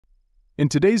In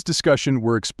today's discussion,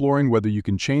 we're exploring whether you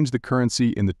can change the currency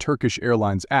in the Turkish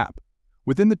Airlines app.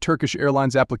 Within the Turkish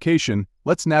Airlines application,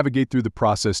 let's navigate through the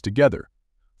process together.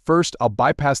 First, I'll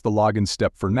bypass the login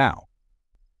step for now.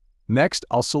 Next,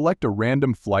 I'll select a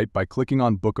random flight by clicking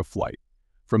on Book a Flight.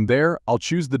 From there, I'll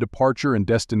choose the departure and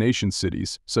destination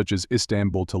cities, such as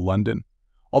Istanbul to London.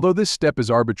 Although this step is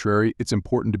arbitrary, it's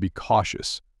important to be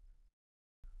cautious.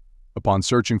 Upon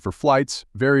searching for flights,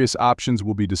 various options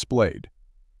will be displayed.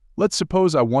 Let's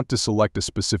suppose I want to select a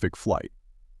specific flight.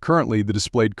 Currently, the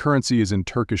displayed currency is in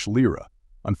Turkish lira.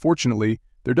 Unfortunately,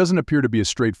 there doesn't appear to be a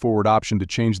straightforward option to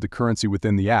change the currency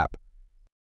within the app.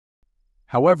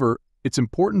 However, it's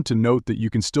important to note that you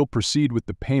can still proceed with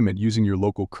the payment using your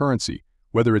local currency,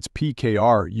 whether it's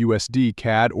PKR, USD,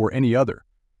 CAD, or any other.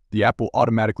 The app will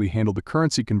automatically handle the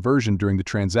currency conversion during the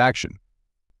transaction.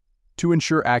 To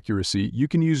ensure accuracy, you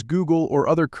can use Google or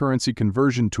other currency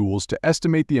conversion tools to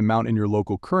estimate the amount in your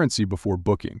local currency before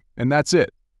booking, and that's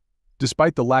it.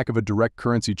 Despite the lack of a direct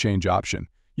currency change option,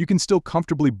 you can still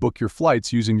comfortably book your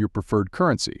flights using your preferred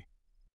currency.